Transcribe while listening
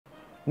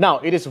Now,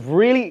 it is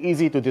really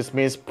easy to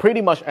dismiss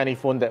pretty much any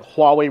phone that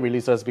Huawei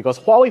releases because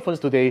Huawei phones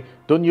today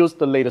don't use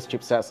the latest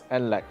chipsets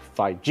and lack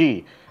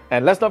 5G.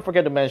 And let's not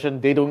forget to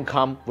mention they don't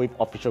come with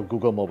official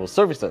Google mobile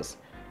services.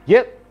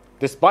 Yet,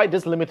 despite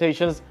these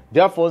limitations,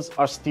 their phones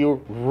are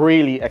still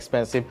really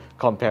expensive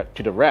compared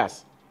to the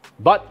rest.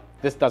 But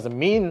this doesn't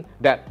mean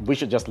that we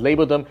should just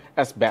label them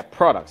as bad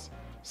products,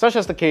 such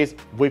as the case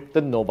with the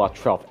Nova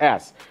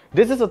 12S.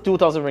 This is a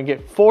 2,000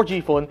 ringgit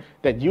 4G phone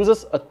that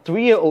uses a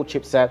 3-year-old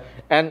chipset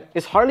and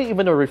is hardly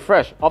even a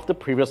refresh of the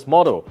previous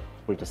model,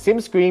 with the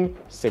same screen,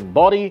 same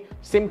body,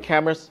 same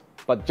cameras,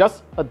 but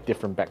just a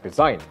different back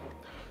design.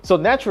 So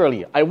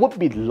naturally, I would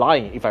be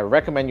lying if I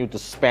recommend you to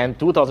spend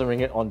 2,000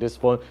 ringgit on this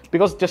phone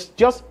because there's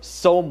just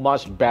so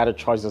much better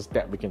choices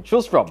that we can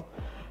choose from.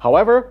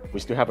 However,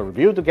 we still have a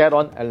review to get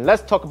on, and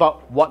let's talk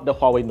about what the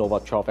Huawei Nova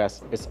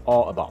 12S is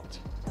all about.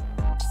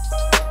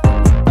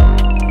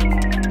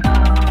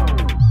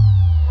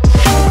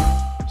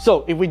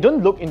 So if we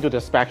don't look into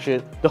the spec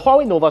sheet, the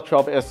Huawei Nova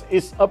 12S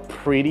is a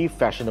pretty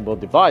fashionable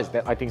device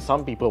that I think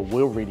some people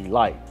will really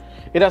like.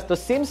 It has the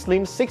same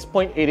slim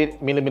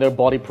 6.88mm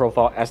body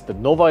profile as the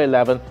Nova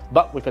 11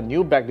 but with a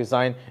new back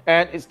design,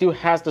 and it still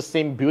has the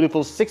same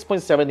beautiful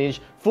 6.7-inch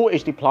Full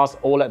HD Plus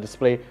OLED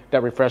display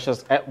that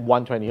refreshes at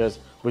 120Hz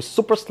with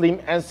super slim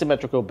and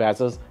symmetrical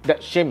bezels that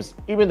shims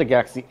even the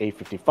Galaxy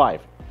A55.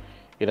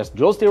 It has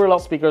dual stereo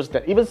loudspeakers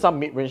that even some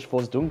mid-range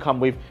phones don't come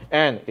with,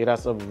 and it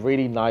has a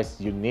really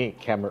nice, unique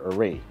camera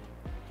array.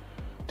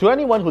 To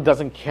anyone who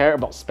doesn't care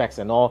about specs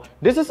and all,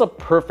 this is a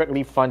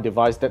perfectly fine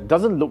device that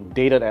doesn't look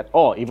dated at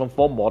all, even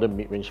for modern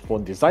mid-range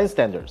phone design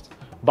standards.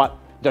 But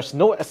there's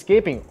no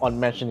escaping on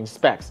mentioning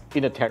specs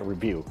in a tech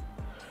review.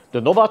 The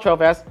Nova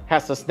 12S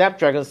has a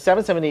Snapdragon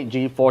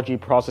 778G 4G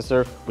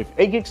processor with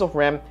 8GB of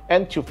RAM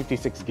and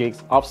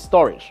 256GB of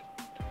storage,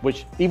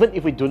 which, even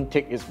if we don't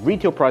take its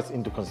retail price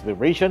into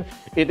consideration,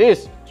 it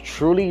is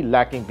truly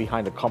lacking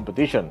behind the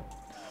competition.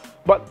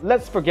 But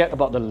let's forget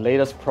about the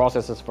latest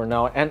processors for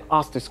now and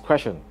ask this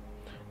question.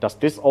 Does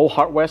this old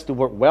hardware still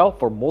work well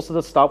for most of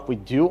the stuff we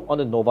do on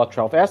the Nova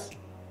 12S?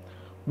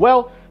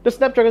 Well, the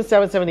Snapdragon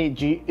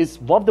 778G is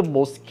one of the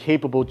most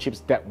capable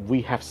chips that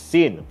we have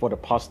seen for the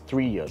past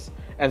 3 years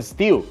and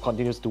still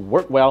continues to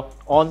work well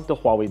on the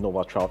Huawei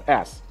Nova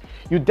 12S.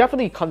 You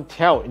definitely can't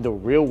tell in the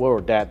real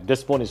world that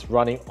this phone is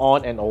running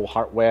on an old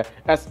hardware,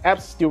 as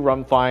apps still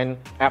run fine,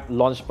 app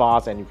launch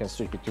fast, and you can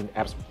switch between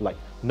apps like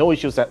no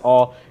issues at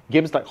all.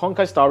 Games like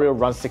Honkai Star Rail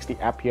run 60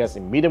 FPS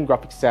in medium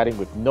graphics setting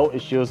with no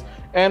issues,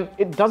 and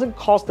it doesn't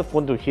cause the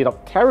phone to heat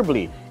up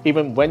terribly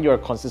even when you're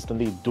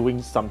consistently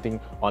doing something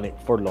on it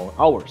for long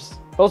hours.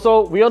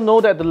 Also, we all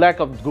know that the lack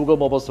of Google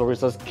mobile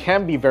services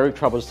can be very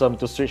troublesome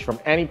to switch from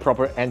any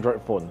proper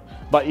Android phone.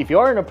 But if you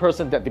are a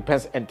person that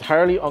depends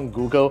entirely on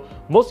Google,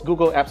 most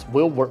Google apps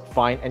will work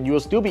fine and you will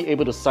still be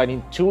able to sign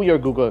in to your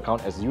Google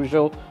account as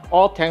usual,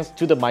 all thanks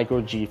to the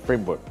Micro G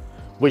framework,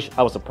 which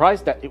I was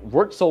surprised that it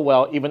worked so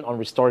well even on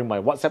restoring my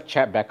WhatsApp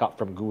chat backup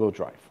from Google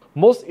Drive.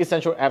 Most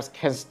essential apps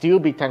can still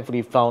be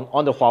thankfully found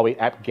on the Huawei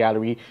app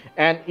gallery,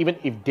 and even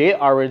if they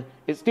aren't,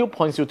 it still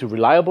points you to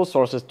reliable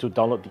sources to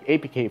download the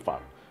APK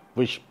file,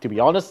 which, to be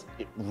honest,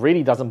 it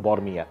really doesn't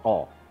bother me at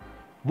all.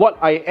 What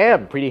I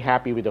am pretty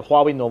happy with the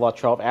Huawei Nova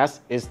 12S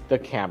is the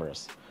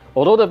cameras.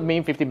 Although the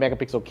main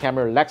 50-megapixel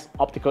camera lacks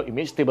optical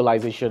image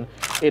stabilization,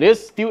 it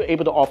is still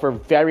able to offer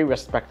very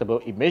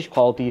respectable image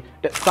quality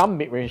that some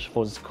mid-range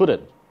phones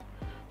couldn't.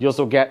 You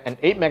also get an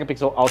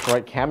 8-megapixel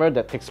ultra-wide camera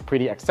that takes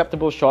pretty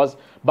acceptable shots,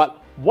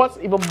 but what's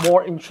even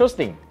more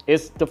interesting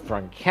is the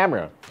front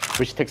camera,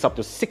 which takes up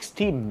to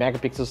 60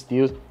 megapixels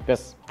still.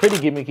 That's pretty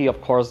gimmicky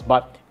of course,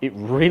 but it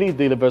really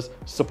delivers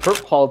superb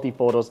quality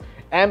photos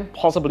and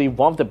possibly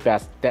one of the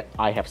best that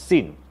I have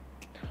seen.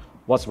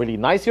 What's really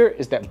nice here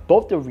is that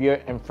both the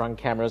rear and front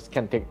cameras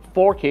can take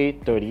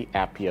 4K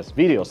 30fps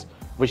videos,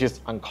 which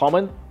is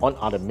uncommon on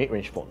other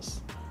mid-range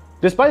phones.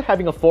 Despite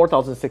having a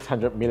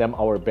 4600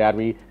 mAh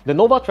battery, the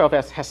Nova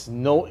 12S has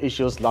no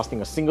issues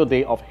lasting a single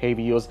day of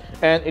heavy use,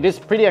 and it is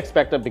pretty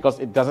expected because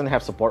it doesn't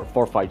have support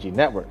for 5G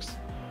networks.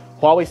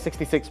 Huawei's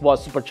 66W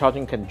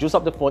supercharging can juice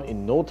up the phone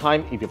in no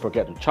time if you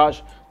forget to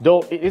charge.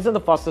 Though it isn't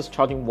the fastest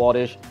charging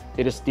wattage,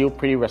 it is still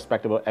pretty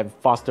respectable and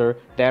faster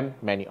than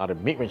many other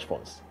mid-range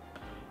phones.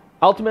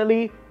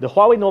 Ultimately, the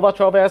Huawei Nova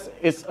 12S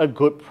is a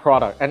good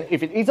product, and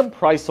if it isn't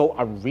priced so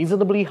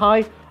unreasonably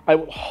high, I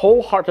would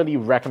wholeheartedly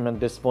recommend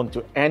this phone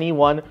to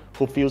anyone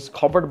who feels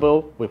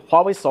comfortable with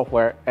Huawei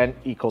software and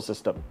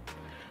ecosystem.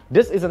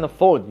 This isn't a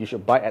phone you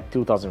should buy at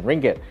 2,000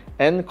 ringgit,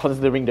 and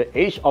considering the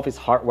age of its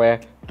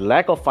hardware, the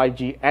lack of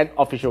 5G and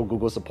official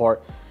Google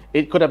support,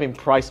 it could have been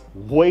priced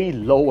way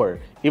lower,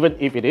 even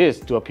if it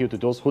is to appeal to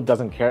those who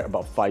doesn't care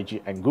about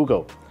 5G and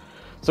Google.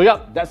 So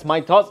yeah, that's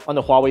my thoughts on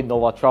the Huawei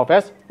Nova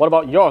 12S. What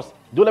about yours?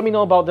 Do let me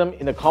know about them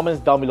in the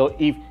comments down below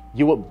if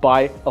you would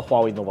buy a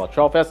Huawei Nova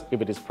 12S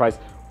if it is priced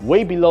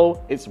way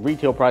below its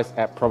retail price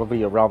at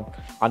probably around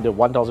under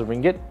 1,000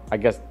 ringgit. I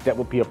guess that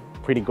would be a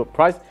pretty good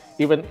price,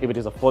 even if it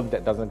is a phone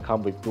that doesn't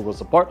come with Google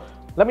support.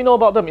 Let me know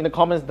about them in the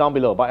comments down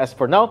below. But as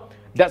for now,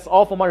 that's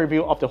all for my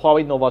review of the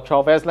Huawei Nova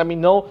 12S. Let me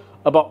know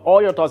about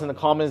all your thoughts in the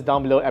comments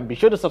down below, and be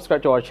sure to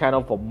subscribe to our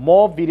channel for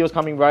more videos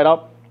coming right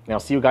up, and I'll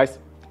see you guys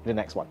in the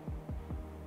next one.